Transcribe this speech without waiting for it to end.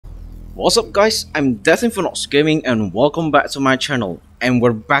What's up guys, I'm DeatHInfernoXxGaming and welcome back to my channel, and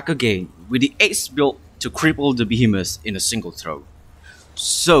we're back again with the 8th build to cripple the behemoths in a single throw.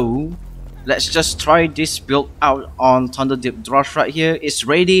 So let's just try this build out on Thunder Deep Drush right here. It's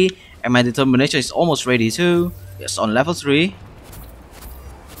ready and my determination is almost ready too. It's on level 3.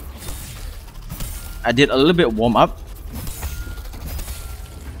 I did a little bit warm up.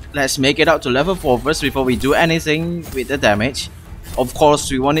 Let's make it out to level 4 first before we do anything with the damage. Of course,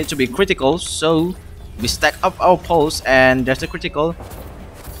 we want it to be critical, so we stack up our pulse and there's a critical.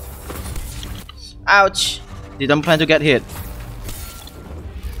 Ouch! Didn't plan to get hit.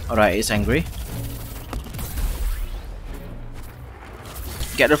 Alright, it's angry.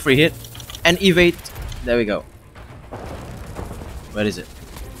 Get a free hit and evade. There we go. Where is it?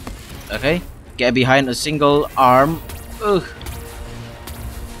 Okay, get behind a single arm. Ugh.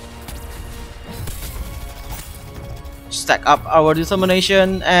 Stack up our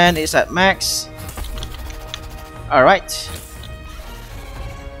determination and it's at max. Alright.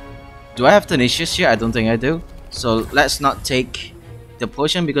 Do I have tenacious here? I don't think I do. So let's not take the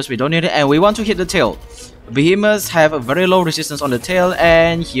potion because we don't need it, and we want to hit the tail. Behemoths have a very low resistance on the tail,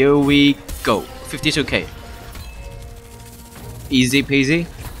 and here we go. 52k. Easy peasy.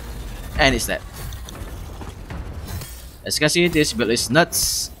 And it's dead. As you can see, this build is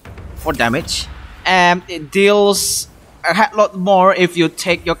nuts for damage, and it deals a heck lot more if you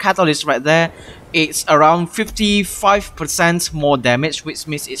take your catalyst right there. It's around 55% more damage, which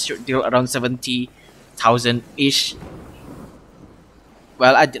means it should deal around 70,000 ish.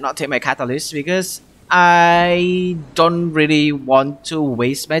 Well, I did not take my catalyst because I don't really want to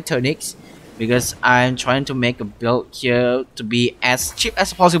waste my tonics, because I'm trying to make a build here to be as cheap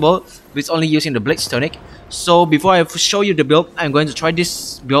as possible with only using the Blitz tonic. So before I show you the build, I'm going to try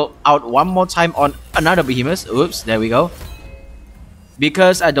this build out one more time on another behemoth. Oops, there we go.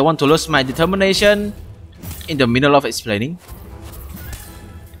 Because I don't want to lose my determination in the middle of explaining.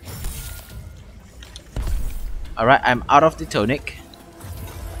 Alright, I'm out of the tonic.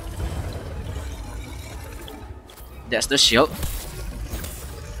 That's the shield.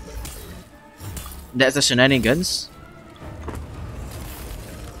 That's the shenanigans.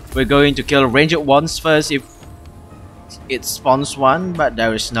 We're going to kill ranged ones first if it spawns one, but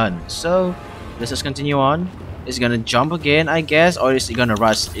there is none. So let's just continue on. It's gonna jump again, I guess, or is it gonna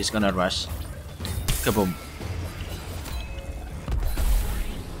rush? It's gonna rush. Kaboom.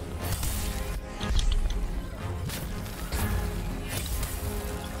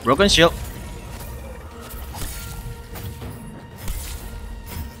 Broken shield.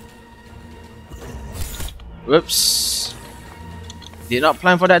 Whoops. Did not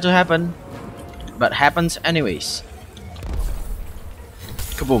plan for that to happen, but happens anyways.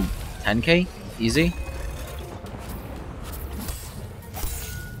 Kaboom. 10k. Easy.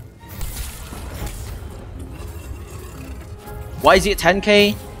 Why is it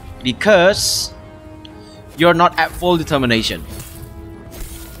 10k? Because you're not at full determination.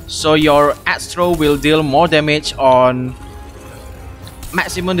 So your axe throw will deal more damage on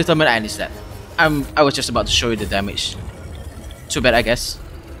maximum determination instead. I was just about to show you the damage. Too bad, I guess.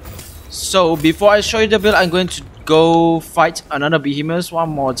 So before I show you the build, I'm going to go fight another behemoth one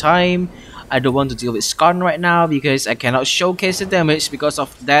more time. I don't want to deal with Scorn right now because I cannot showcase the damage because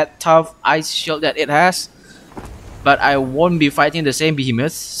of that tough ice shield that it has. But I won't be fighting the same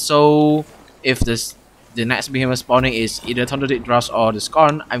behemoth, so if the next behemoth spawning is either Thunder Deep Drush or the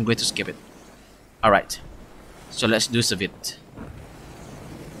Scorn, I'm going to skip it. Alright, so let's do some it.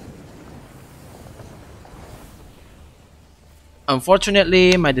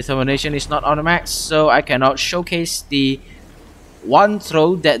 Unfortunately, my determination is not on the max, so I cannot showcase the one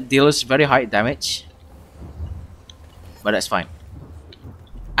throw that deals very high damage. But that's fine.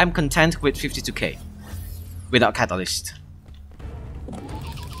 I'm content with 52k without catalyst.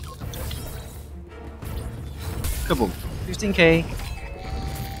 Kaboom. 15k.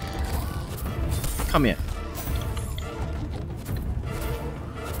 Come here.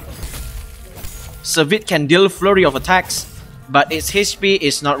 Servit can deal flurry of attacks, but its HP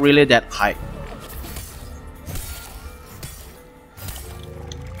is not really that high.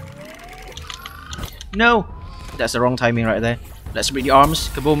 No! That's the wrong timing right there. Let's break the arms.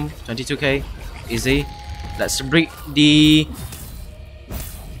 Kaboom. 22k. Easy. Let's break the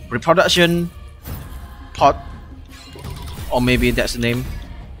reproduction pod, or maybe that's the name.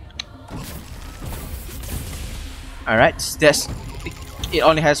 Alright, that's it.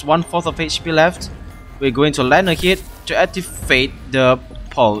 Only has 1/4 of HP left. We're going to land a hit to activate the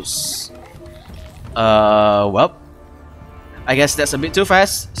pulse. Well, I guess that's a bit too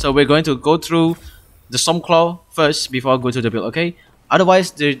fast, so we're going to go through the Stormclaw first before I go to the build, okay?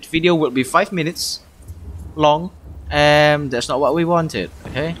 Otherwise, the video will be 5 minutes long, and that's not what we wanted.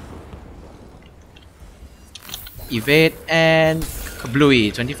 Okay. Evade and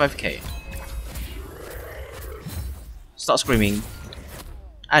Kablooey, 25k. Stop screaming.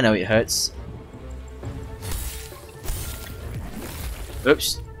 I know it hurts.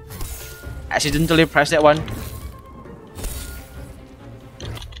 Oops. Accidentally pressed that one.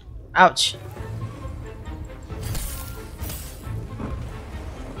 Ouch.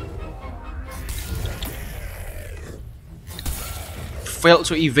 Failed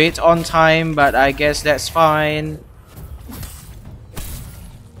to evade on time, but I guess that's fine.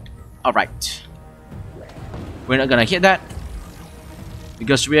 Alright. We're not gonna hit that.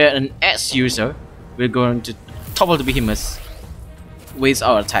 Because we're an X user, we're going to topple the behemoths with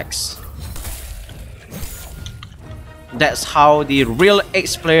our attacks. That's how the real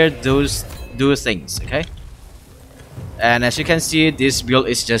X player do things, okay? And as you can see, this build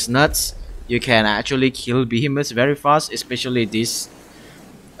is just nuts. You can actually kill behemoths very fast, especially these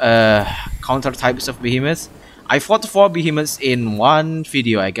counter types of behemoths. I fought 4 behemoths in one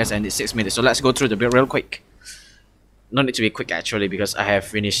video, I guess, and it's 6 minutes. So let's go through the build real quick. No need to be quick actually, because I have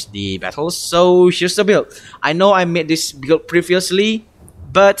finished the battles. So here's the build. I know I made this build previously,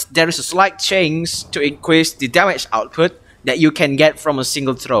 but there is a slight change to increase the damage output that you can get from a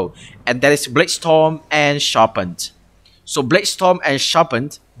single throw, and that is Bladestorm and Sharpened. So Bladestorm and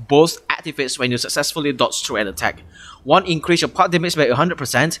Sharpened both activates when you successfully dodge through an attack. One increases your part damage by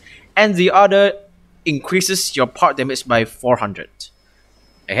 100%, and the other increases your part damage by 400.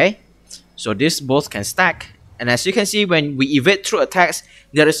 Okay, so this both can stack, and as you can see, when we evade through attacks,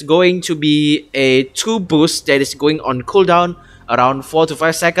 there is going to be a 2 boost that is going on cooldown around 4 to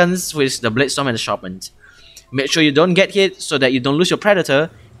 5 seconds with the Bladestorm and the Sharpened. Make sure you don't get hit so that you don't lose your Predator,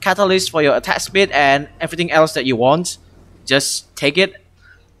 Catalyst for your attack speed, and everything else that you want. Just take it.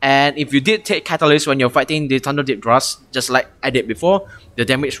 And if you did take Catalyst when you're fighting the Thunder Deep Thrust, just like I did before, the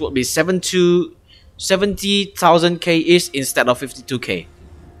damage would be 70,000k each instead of 52k.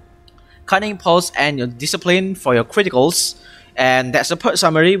 Cunning Pulse and your Discipline for your criticals. And that's the perk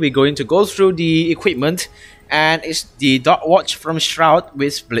summary. We're going to go through the equipment, and it's the Dark Watch from Shroud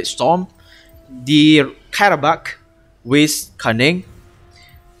with Bladestorm, the Karabakh with Cunning,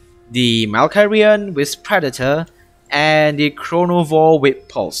 the Malkarian with Predator, and the Chronovore with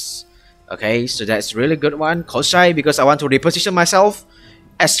Pulse. Okay, so that's really good one. Koshai, because I want to reposition myself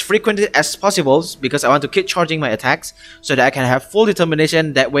as frequently as possible, because I want to keep charging my attacks so that I can have full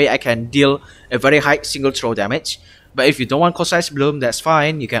determination. That way I can deal a very high single throw damage. But if you don't want Koshai's Bloom, that's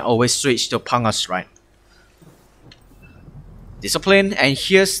fine. You can always switch to Panga's Right. Discipline, and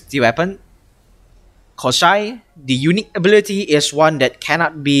here's the weapon. Koshai, the unique ability is one that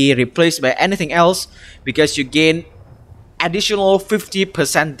cannot be replaced by anything else, because you gain additional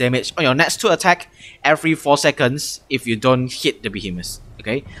 50% damage on your next 2 attack every 4 seconds if you don't hit the behemoths.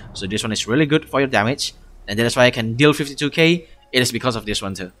 Okay, so this one is really good for your damage, and that's why I can deal 52k. It is because of this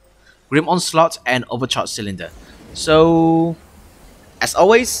one too. Grim Onslaught and Overcharged Cylinder. So as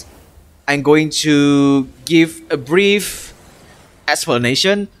always, I'm going to give a brief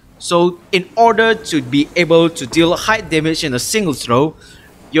explanation. So in order to be able to deal high damage in a single throw,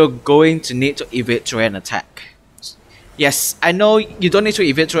 you're going to need to evade through an attack. Yes, I know you don't need to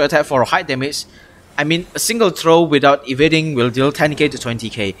evade through attack for high damage. I mean, a single throw without evading will deal 10k to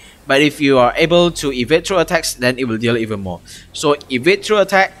 20k. But if you are able to evade through attacks, then it will deal even more. So evade through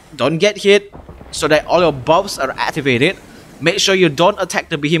attack, don't get hit, so that all your buffs are activated. Make sure you don't attack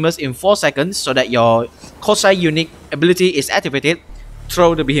the behemoths in 4 seconds so that your Koshai unique ability is activated.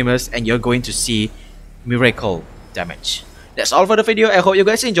 Throw the behemoths and you're going to see miracle damage. That's all for the video. I hope you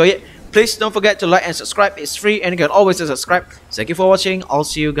guys enjoy it. Please don't forget to like and subscribe. It's free and you can always subscribe. Thank you for watching. I'll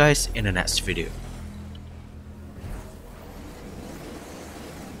see you guys in the next video.